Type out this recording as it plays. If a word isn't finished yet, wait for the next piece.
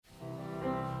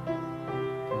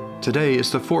Today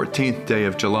is the 14th day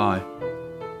of July,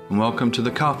 and welcome to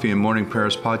the Coffee and Morning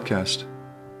Prayers podcast.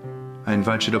 I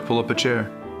invite you to pull up a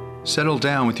chair, settle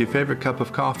down with your favorite cup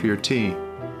of coffee or tea,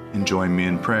 and join me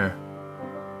in prayer.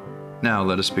 Now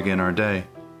let us begin our day.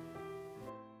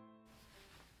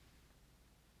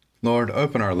 Lord,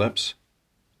 open our lips,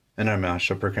 and our mouth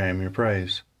shall proclaim your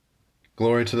praise.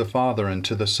 Glory to the Father, and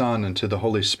to the Son, and to the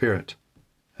Holy Spirit,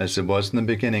 as it was in the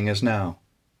beginning, is now,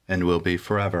 and will be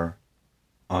forever.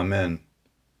 Amen.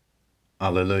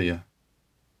 Alleluia.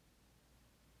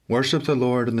 Worship the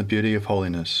Lord in the beauty of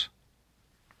holiness.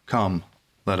 Come,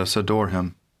 let us adore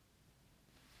him.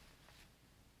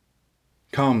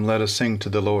 Come, let us sing to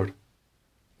the Lord.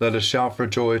 Let us shout for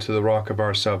joy to the rock of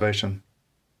our salvation.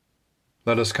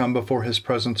 Let us come before his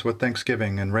presence with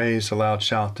thanksgiving and raise a loud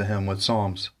shout to him with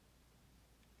psalms.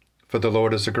 For the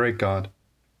Lord is a great God,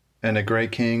 and a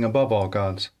great King above all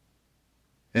gods.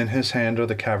 In his hand are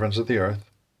the caverns of the earth,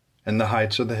 and the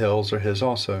heights of the hills are his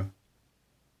also.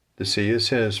 The sea is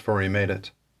his, for he made it,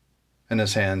 and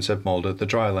his hands have molded the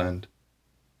dry land.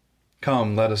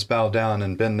 Come, let us bow down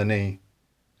and bend the knee,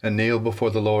 and kneel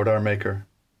before the Lord our Maker.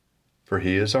 For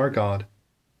he is our God,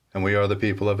 and we are the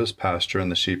people of his pasture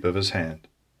and the sheep of his hand.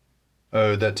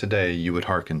 Oh, that today you would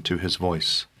hearken to his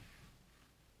voice.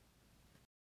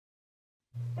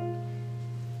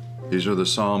 These are the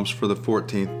Psalms for the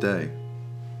 14th day.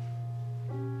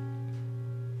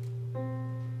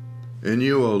 In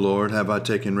you, O Lord, have I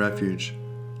taken refuge.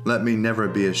 Let me never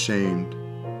be ashamed.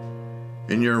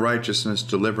 In your righteousness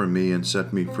deliver me and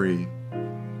set me free.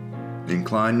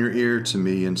 Incline your ear to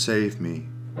me and save me.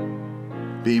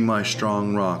 Be my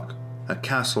strong rock, a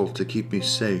castle to keep me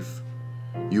safe.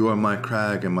 You are my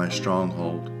crag and my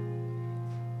stronghold.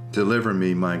 Deliver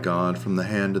me, my God, from the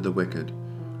hand of the wicked,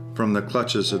 from the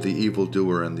clutches of the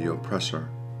evildoer and the oppressor.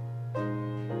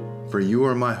 For you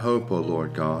are my hope, O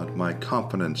Lord God, my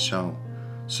confidence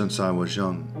since I was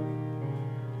young.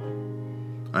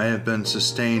 I have been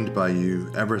sustained by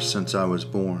you ever since I was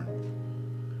born.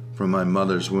 From my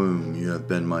mother's womb you have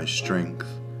been my strength.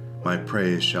 My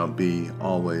praise shall be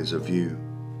always of you.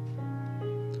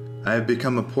 I have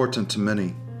become a portent to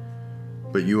many,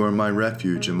 but you are my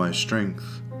refuge and my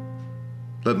strength.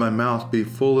 Let my mouth be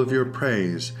full of your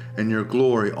praise and your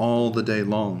glory all the day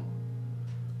long.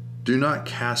 Do not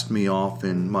cast me off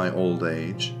in my old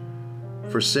age.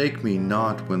 Forsake me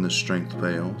not when the strength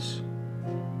fails.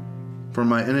 For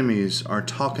my enemies are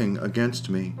talking against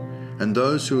me, and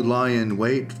those who lie in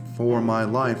wait for my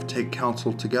life take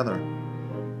counsel together.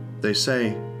 They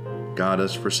say, God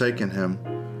has forsaken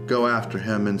him. Go after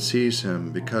him and seize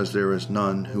him, because there is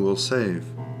none who will save.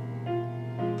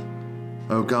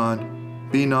 O God,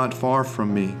 be not far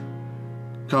from me.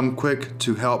 Come quick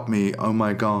to help me, O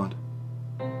my God.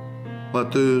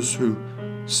 Let those who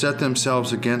set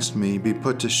themselves against me be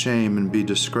put to shame and be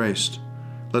disgraced.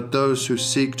 Let those who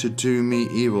seek to do me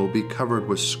evil be covered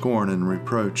with scorn and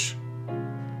reproach.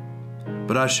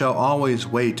 But I shall always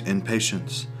wait in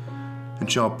patience, and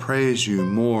shall praise you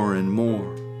more and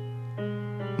more.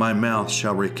 My mouth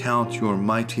shall recount your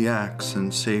mighty acts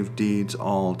and save deeds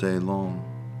all day long,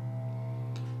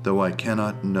 though I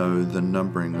cannot know the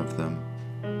numbering of them.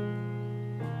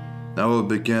 I will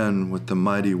begin with the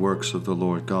mighty works of the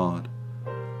Lord God.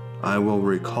 I will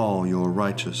recall your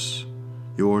righteous,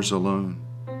 yours alone.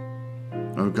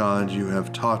 O God, you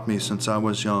have taught me since I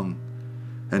was young,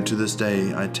 and to this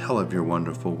day I tell of your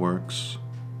wonderful works.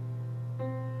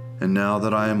 And now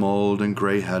that I am old and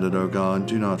gray-headed, O God,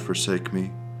 do not forsake me,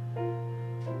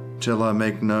 till I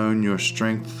make known your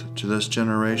strength to this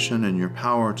generation and your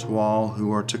power to all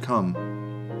who are to come.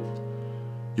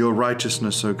 Your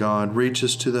righteousness, O God,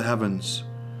 reaches to the heavens.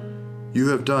 You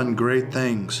have done great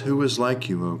things. Who is like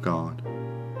you, O God?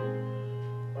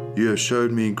 You have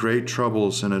showed me great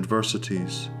troubles and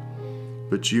adversities,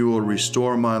 but you will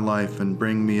restore my life and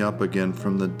bring me up again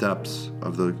from the depths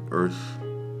of the earth.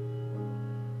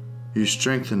 You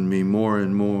strengthen me more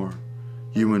and more.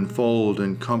 You enfold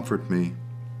and comfort me.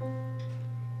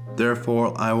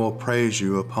 Therefore I will praise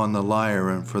you upon the lyre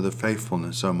and for the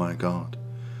faithfulness, O my God.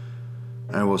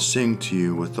 I will sing to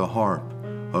you with the harp,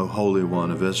 O Holy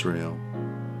One of Israel.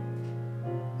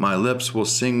 My lips will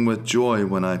sing with joy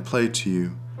when I play to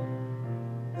you,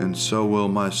 and so will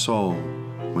my soul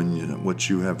which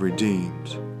you have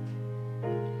redeemed.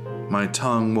 My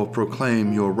tongue will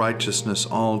proclaim your righteousness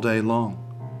all day long,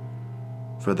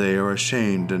 for they are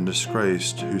ashamed and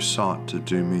disgraced who sought to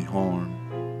do me harm.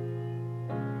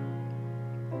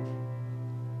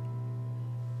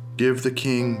 Give the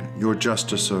king your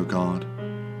justice, O God,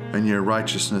 and your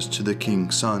righteousness to the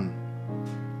king's son,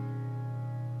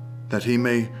 that he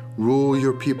may rule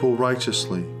your people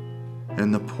righteously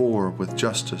and the poor with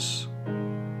justice,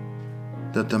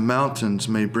 that the mountains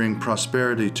may bring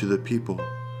prosperity to the people,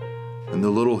 and the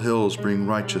little hills bring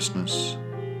righteousness.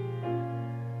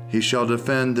 He shall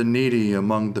defend the needy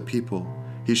among the people.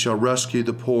 He shall rescue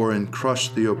the poor and crush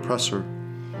the oppressor.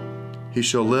 He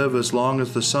shall live as long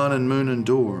as the sun and moon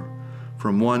endure,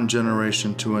 from one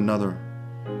generation to another.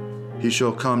 He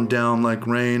shall come down like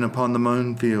rain upon the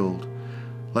mown field,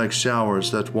 like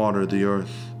showers that water the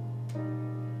earth.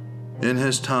 In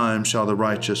his time shall the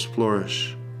righteous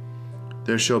flourish.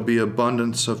 There shall be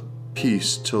abundance of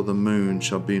peace till the moon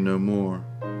shall be no more.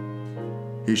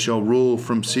 He shall rule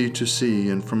from sea to sea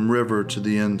and from river to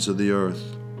the ends of the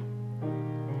earth.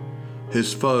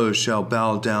 His foes shall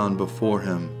bow down before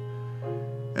him,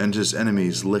 and his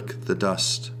enemies lick the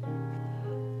dust.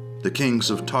 The kings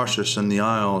of Tarshish and the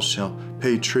isles shall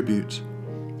pay tribute,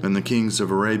 and the kings of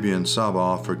Arabia and Saba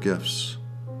offer gifts.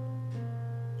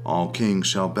 All kings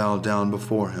shall bow down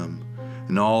before him,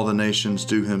 and all the nations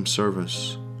do him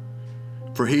service.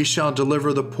 For he shall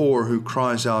deliver the poor who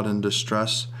cries out in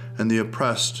distress, and the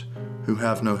oppressed who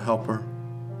have no helper.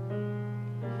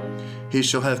 He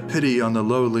shall have pity on the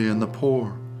lowly and the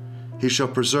poor. He shall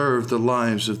preserve the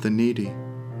lives of the needy.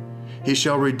 He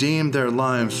shall redeem their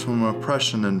lives from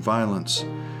oppression and violence,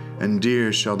 and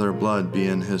dear shall their blood be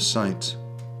in his sight.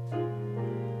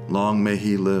 Long may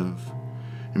he live,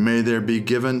 and may there be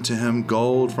given to him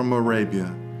gold from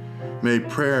Arabia. May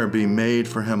prayer be made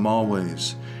for him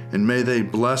always, and may they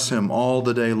bless him all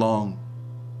the day long.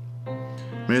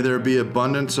 May there be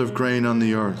abundance of grain on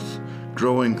the earth,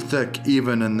 growing thick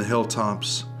even in the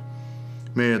hilltops.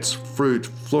 May its fruit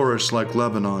flourish like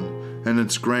Lebanon, and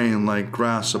its grain like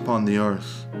grass upon the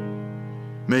earth.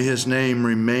 May his name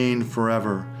remain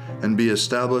forever, and be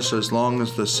established as long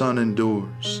as the sun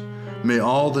endures. May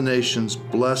all the nations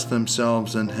bless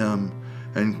themselves in him,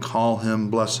 and call him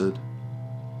blessed.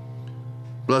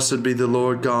 Blessed be the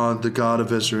Lord God, the God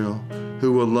of Israel,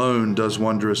 who alone does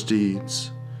wondrous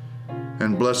deeds.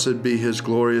 And blessed be his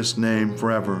glorious name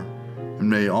forever, and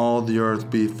may all the earth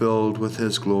be filled with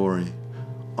his glory.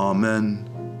 Amen.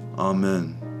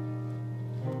 Amen.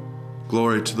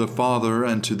 Glory to the Father,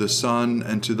 and to the Son,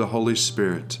 and to the Holy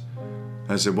Spirit,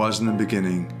 as it was in the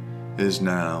beginning, is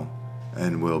now,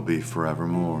 and will be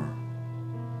forevermore.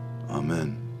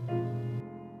 Amen.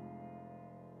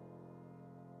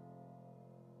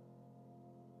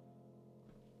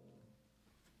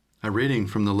 A reading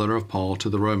from the letter of Paul to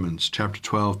the Romans, chapter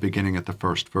 12, beginning at the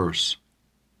first verse.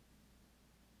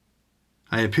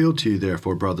 I appeal to you,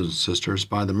 therefore, brothers and sisters,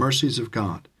 by the mercies of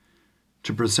God,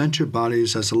 to present your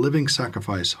bodies as a living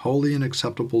sacrifice, holy and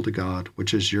acceptable to God,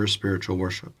 which is your spiritual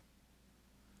worship.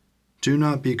 Do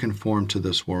not be conformed to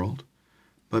this world,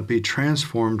 but be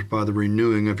transformed by the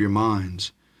renewing of your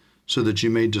minds, so that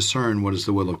you may discern what is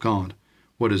the will of God,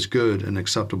 what is good and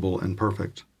acceptable and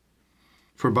perfect.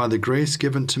 For by the grace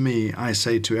given to me, I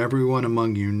say to everyone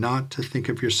among you not to think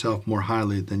of yourself more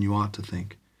highly than you ought to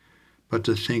think, but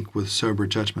to think with sober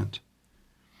judgment,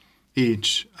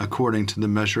 each according to the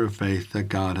measure of faith that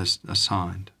God has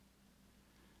assigned.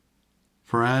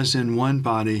 For as in one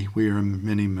body we are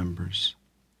many members,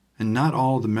 and not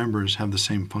all the members have the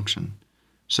same function,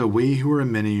 so we who are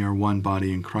many are one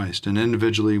body in Christ, and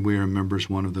individually we are members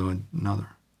one of another.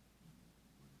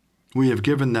 We have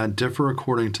given that differ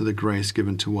according to the grace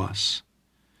given to us: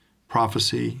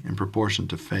 prophecy in proportion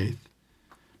to faith,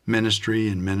 ministry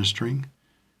in ministering,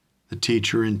 the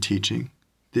teacher in teaching,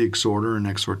 the exhorter in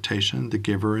exhortation, the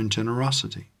giver in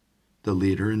generosity, the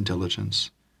leader in diligence,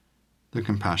 the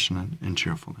compassionate in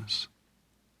cheerfulness.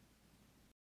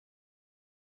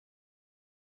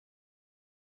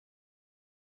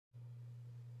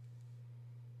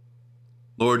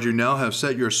 Lord, you now have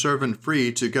set your servant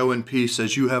free to go in peace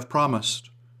as you have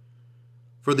promised.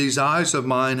 For these eyes of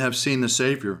mine have seen the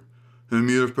Savior, whom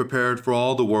you have prepared for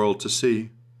all the world to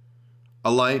see, a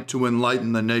light to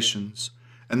enlighten the nations,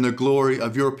 and the glory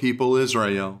of your people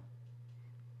Israel.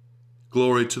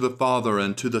 Glory to the Father,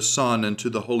 and to the Son, and to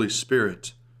the Holy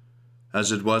Spirit,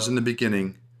 as it was in the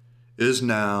beginning, is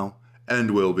now,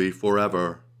 and will be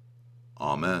forever.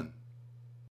 Amen.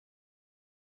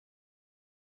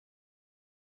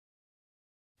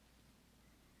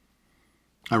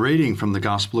 A reading from the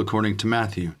Gospel according to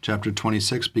Matthew, chapter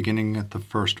 26, beginning at the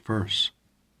first verse.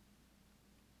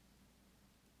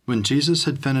 When Jesus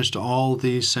had finished all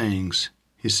these sayings,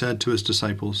 he said to his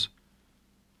disciples,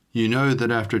 You know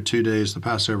that after 2 days the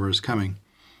Passover is coming,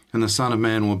 and the Son of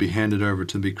Man will be handed over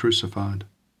to be crucified.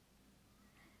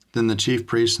 Then the chief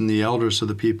priests and the elders of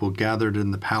the people gathered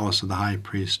in the palace of the high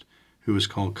priest, who was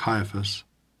called Caiaphas,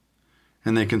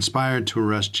 and they conspired to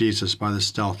arrest Jesus by the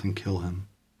stealth and kill him.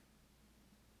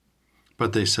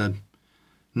 But they said,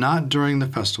 "Not during the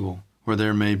festival, or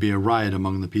there may be a riot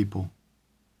among the people."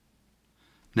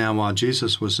 Now while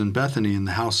Jesus was in Bethany in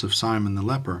the house of Simon the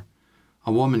leper,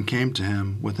 a woman came to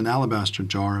him with an alabaster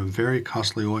jar of very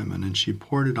costly ointment, and she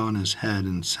poured it on his head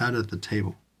and sat at the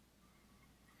table.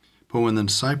 But when the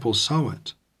disciples saw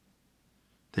it,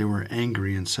 they were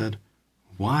angry and said,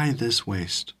 "Why this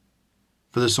waste?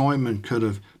 For this ointment could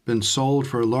have been sold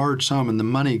for a large sum and the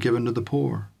money given to the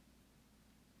poor."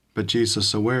 But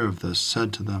Jesus, aware of this,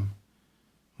 said to them,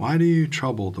 "Why do you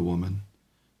trouble the woman?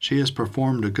 She has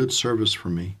performed a good service for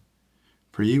me.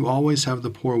 For you always have the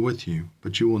poor with you,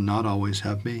 but you will not always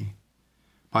have me.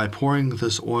 By pouring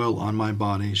this oil on my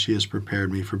body, she has prepared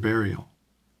me for burial.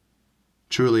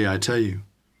 Truly I tell you,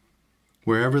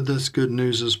 wherever this good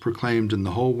news is proclaimed in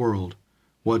the whole world,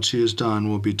 what she has done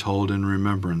will be told in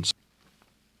remembrance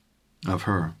of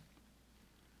her."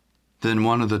 Then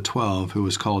one of the 12, who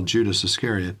was called Judas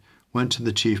Iscariot, went to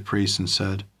the chief priests and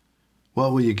said,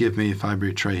 "What will you give me if I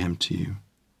betray him to you?"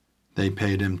 They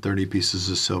paid him 30 pieces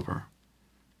of silver.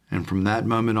 And from that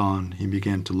moment on, he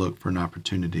began to look for an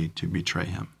opportunity to betray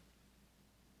him.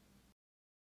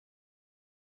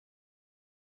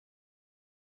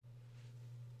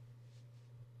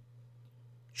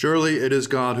 Surely it is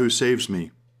God who saves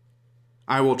me.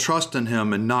 I will trust in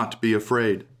him and not be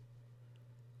afraid.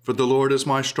 For the Lord is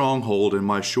my stronghold and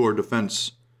my sure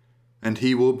defense, and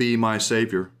he will be my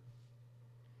Savior.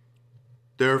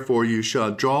 Therefore you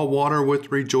shall draw water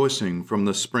with rejoicing from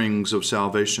the springs of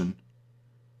salvation.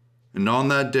 And on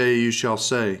that day you shall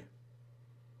say,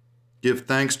 "Give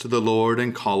thanks to the Lord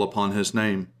and call upon his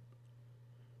name.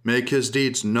 Make his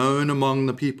deeds known among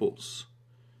the peoples.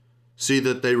 See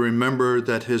that they remember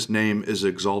that his name is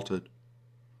exalted.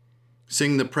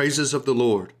 Sing the praises of the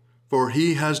Lord, for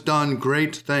he has done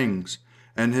great things,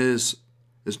 and his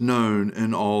is known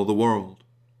in all the world.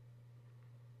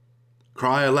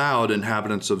 Cry aloud,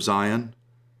 inhabitants of Zion.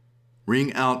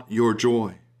 Ring out your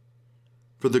joy.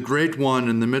 For the great one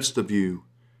in the midst of you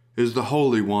is the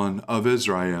Holy One of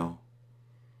Israel.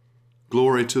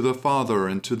 Glory to the Father,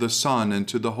 and to the Son, and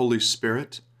to the Holy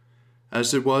Spirit,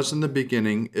 as it was in the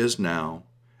beginning, is now,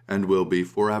 and will be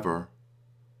forever.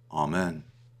 Amen.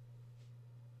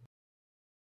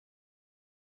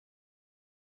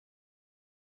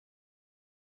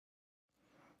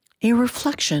 A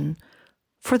reflection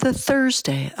for the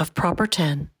Thursday of Proper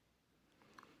 10.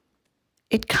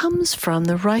 It comes from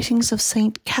the writings of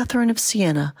St. Catherine of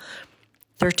Siena,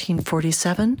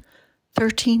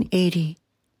 1347-1380.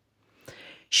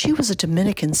 She was a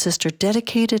Dominican sister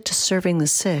dedicated to serving the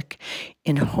sick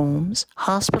in homes,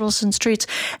 hospitals, and streets,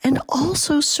 and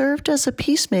also served as a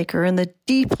peacemaker in the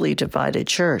deeply divided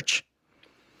church.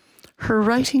 Her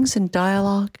writings and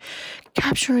dialogue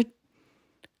capture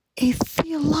a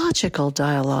theological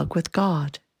dialogue with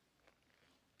God.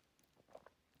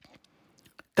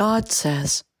 God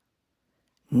says,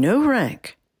 "No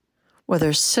rank,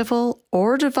 whether civil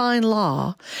or divine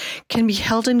law, can be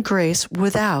held in grace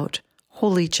without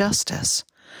holy justice.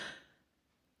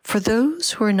 For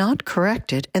those who are not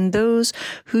corrected and those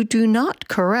who do not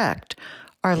correct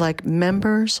are like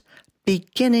members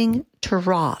beginning to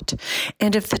rot.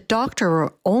 And if the doctor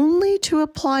were only to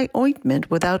apply ointment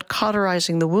without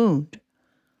cauterizing the wound,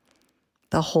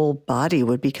 the whole body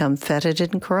would become fetid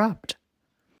and corrupt.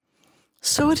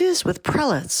 So it is with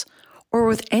prelates or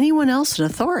with anyone else in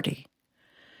authority.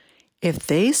 If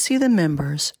they see the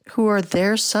members who are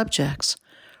their subjects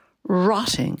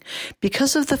rotting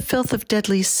because of the filth of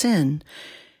deadly sin,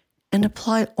 and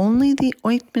apply only the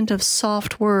ointment of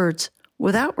soft words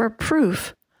without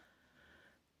reproof,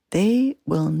 they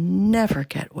will never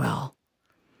get well.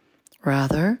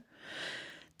 Rather,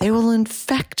 they will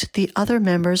infect the other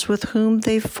members with whom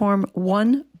they form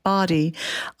one body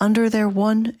under their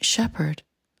one shepherd.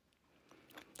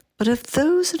 But if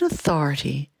those in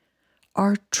authority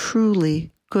are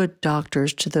truly good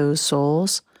doctors to those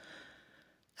souls,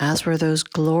 as were those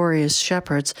glorious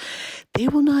shepherds, they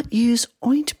will not use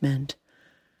ointment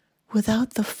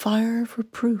without the fire of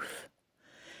reproof.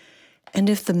 And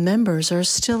if the members are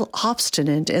still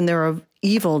obstinate in their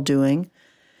evil doing,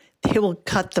 they will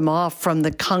cut them off from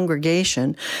the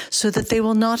congregation so that they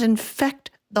will not infect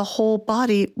the whole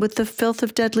body with the filth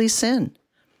of deadly sin.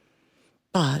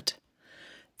 But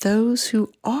those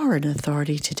who are in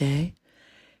authority today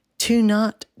do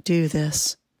not do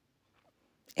this.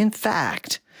 In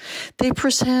fact, they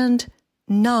pretend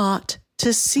not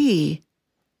to see.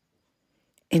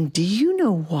 And do you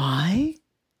know why?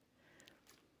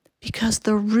 Because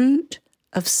the root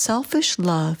of selfish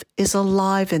love is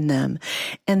alive in them,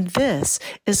 and this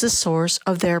is the source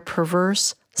of their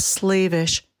perverse,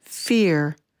 slavish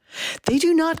fear, They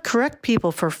do not correct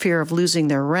people for fear of losing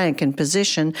their rank and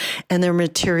position and their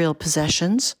material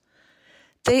possessions.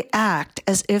 They act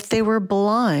as if they were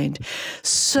blind,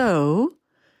 so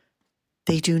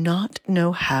they do not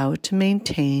know how to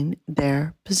maintain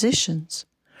their positions.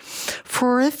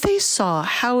 For if they saw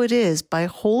how it is by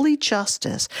holy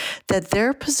justice that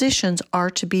their positions are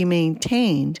to be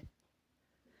maintained,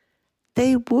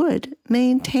 they would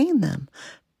maintain them.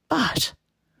 But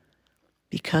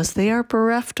because they are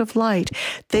bereft of light,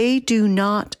 they do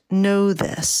not know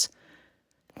this.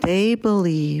 They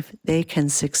believe they can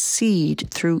succeed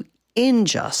through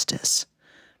injustice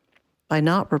by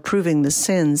not reproving the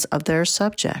sins of their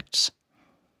subjects.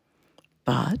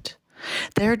 But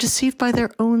they are deceived by their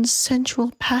own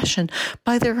sensual passion,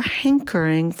 by their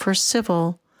hankering for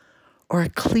civil or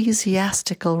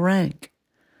ecclesiastical rank.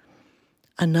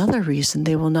 Another reason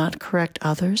they will not correct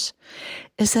others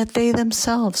is that they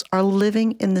themselves are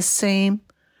living in the same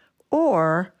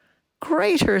or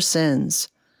greater sins.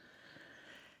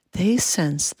 They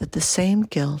sense that the same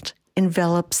guilt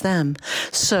envelops them,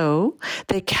 so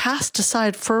they cast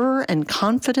aside fervor and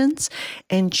confidence,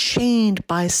 and chained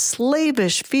by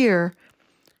slavish fear,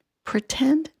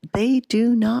 pretend they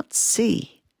do not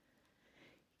see.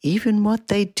 Even what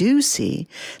they do see,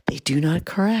 they do not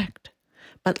correct,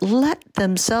 but let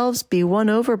themselves be won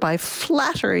over by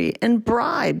flattery and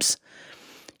bribes,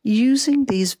 using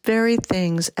these very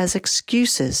things as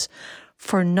excuses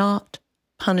for not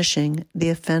punishing the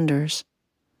offenders.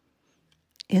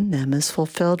 In them is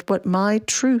fulfilled what my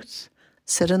truth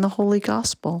said in the Holy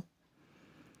Gospel.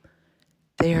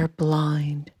 They are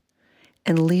blind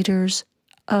and leaders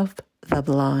of the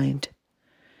blind.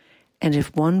 And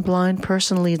if one blind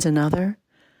person leads another,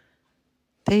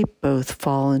 they both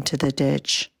fall into the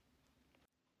ditch.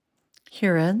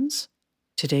 Here ends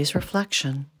today's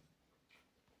reflection.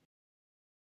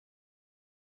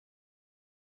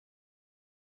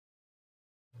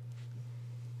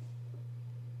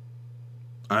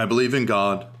 I believe in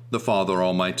God, the Father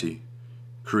Almighty,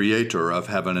 creator of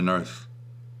heaven and earth.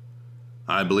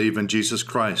 I believe in Jesus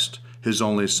Christ, his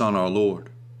only Son, our Lord.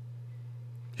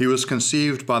 He was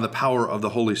conceived by the power of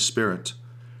the Holy Spirit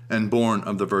and born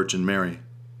of the Virgin Mary,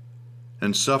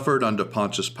 and suffered under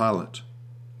Pontius Pilate,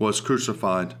 was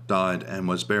crucified, died, and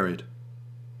was buried.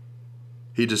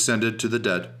 He descended to the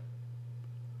dead.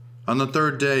 On the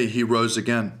third day he rose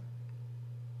again.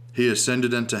 He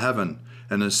ascended into heaven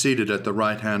and is seated at the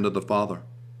right hand of the Father.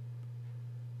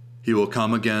 He will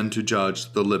come again to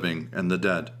judge the living and the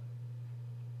dead.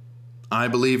 I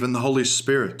believe in the Holy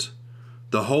Spirit,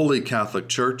 the Holy Catholic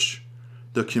Church,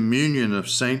 the communion of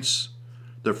saints,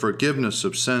 the forgiveness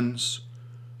of sins,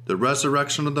 the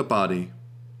resurrection of the body,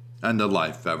 and the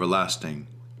life everlasting.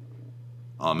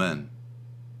 Amen.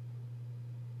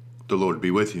 The Lord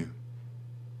be with you,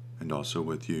 and also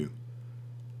with you.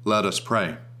 Let us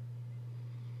pray.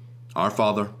 Our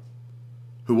Father,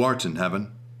 who art in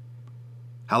heaven,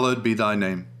 hallowed be thy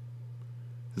name.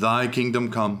 Thy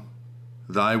kingdom come,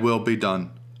 thy will be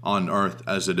done, on earth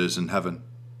as it is in heaven.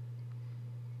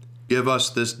 Give us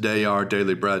this day our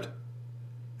daily bread,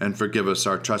 and forgive us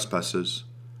our trespasses,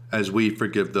 as we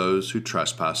forgive those who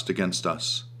trespass against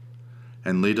us.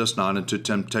 And lead us not into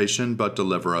temptation, but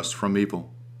deliver us from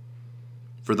evil.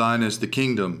 For thine is the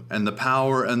kingdom, and the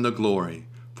power, and the glory,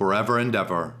 forever and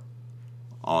ever.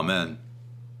 Amen.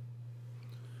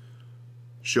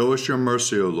 Show us your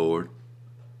mercy, O Lord,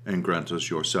 and grant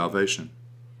us your salvation.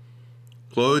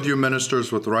 Clothe your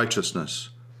ministers with righteousness.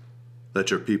 Let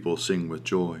your people sing with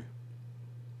joy.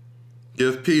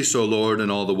 Give peace, O Lord, in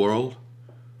all the world,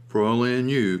 for only in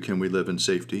you can we live in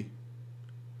safety.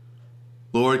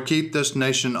 Lord, keep this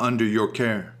nation under your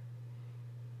care,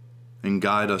 and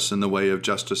guide us in the way of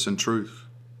justice and truth.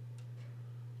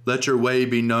 Let your way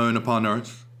be known upon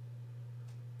earth,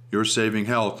 your saving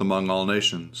health among all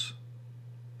nations.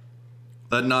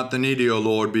 Let not the needy, O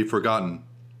Lord, be forgotten,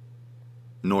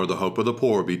 nor the hope of the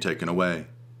poor be taken away.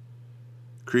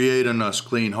 Create in us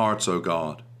clean hearts, O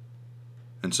God,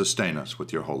 and sustain us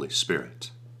with your Holy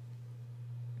Spirit.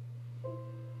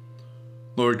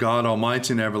 Lord God,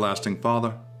 almighty and everlasting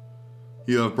Father,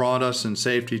 you have brought us in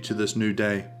safety to this new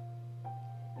day.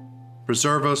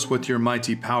 Preserve us with your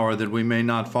mighty power that we may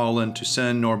not fall into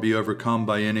sin nor be overcome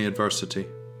by any adversity.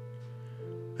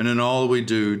 And in all we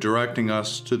do, directing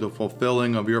us to the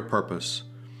fulfilling of your purpose,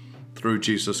 through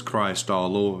Jesus Christ our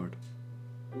Lord.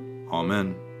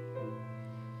 Amen.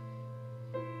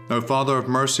 O Father of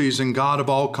mercies and God of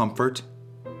all comfort,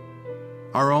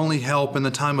 our only help in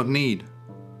the time of need,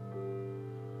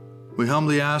 we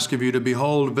humbly ask of you to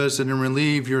behold, visit, and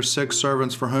relieve your sick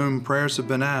servants for whom prayers have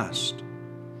been asked.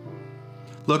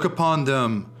 Look upon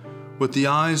them with the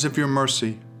eyes of your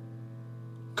mercy.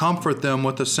 Comfort them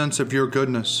with a sense of your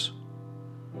goodness.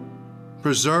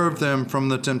 Preserve them from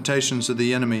the temptations of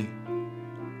the enemy,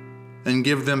 and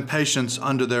give them patience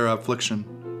under their affliction.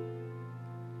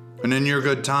 And in your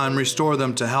good time, restore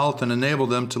them to health and enable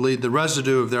them to lead the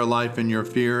residue of their life in your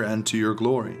fear and to your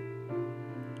glory.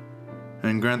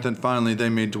 And grant that finally they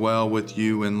may dwell with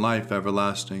you in life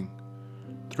everlasting,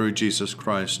 through Jesus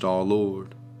Christ our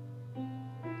Lord.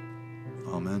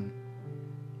 Amen.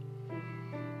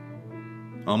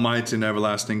 Almighty and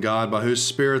everlasting God, by whose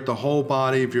Spirit the whole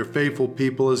body of your faithful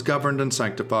people is governed and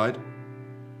sanctified,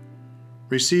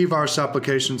 receive our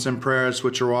supplications and prayers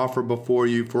which are offered before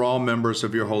you for all members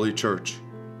of your holy church.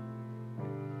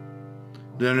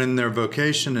 That in their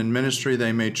vocation and ministry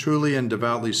they may truly and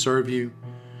devoutly serve you,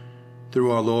 through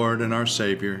our Lord and our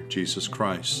Savior, Jesus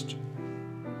Christ.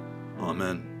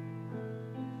 Amen.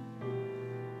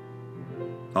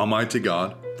 Almighty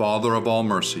God, Father of all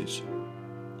mercies,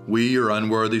 we, your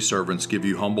unworthy servants, give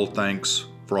you humble thanks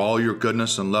for all your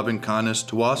goodness and loving kindness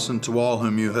to us and to all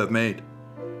whom you have made.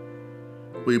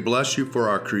 We bless you for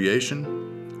our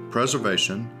creation,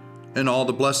 preservation, and all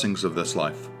the blessings of this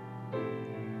life.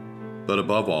 But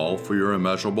above all, for your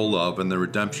immeasurable love and the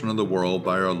redemption of the world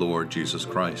by our Lord Jesus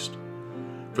Christ,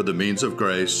 for the means of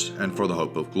grace and for the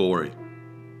hope of glory.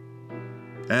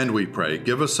 And we pray,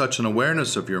 give us such an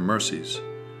awareness of your mercies,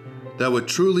 that with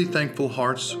truly thankful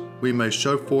hearts we may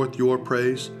show forth your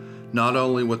praise, not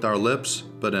only with our lips,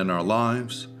 but in our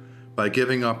lives, by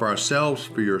giving up ourselves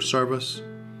for your service,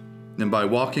 and by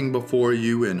walking before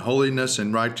you in holiness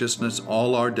and righteousness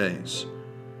all our days.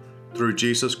 Through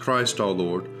Jesus Christ our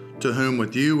Lord, to whom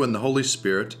with you and the Holy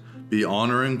Spirit be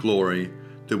honor and glory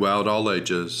throughout all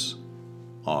ages.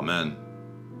 Amen.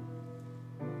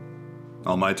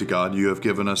 Almighty God, you have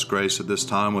given us grace at this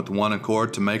time with one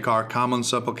accord to make our common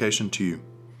supplication to you.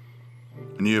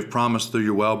 And you have promised through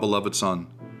your well-beloved Son,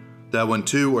 that when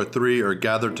 2 or 3 are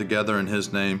gathered together in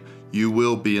his name, you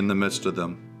will be in the midst of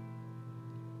them.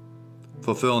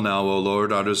 Fulfill now, O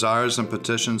Lord, our desires and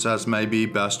petitions as may be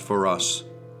best for us,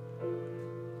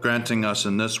 granting us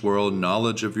in this world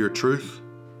knowledge of your truth,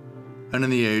 and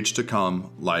in the age to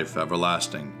come, life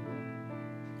everlasting.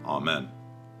 Amen.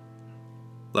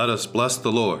 Let us bless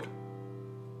the Lord.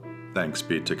 Thanks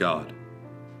be to God.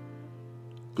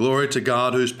 Glory to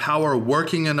God, whose power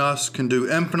working in us can do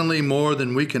infinitely more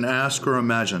than we can ask or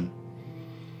imagine.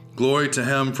 Glory to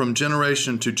him from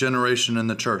generation to generation in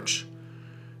the church,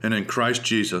 and in Christ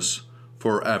Jesus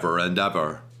forever and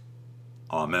ever.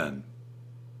 Amen.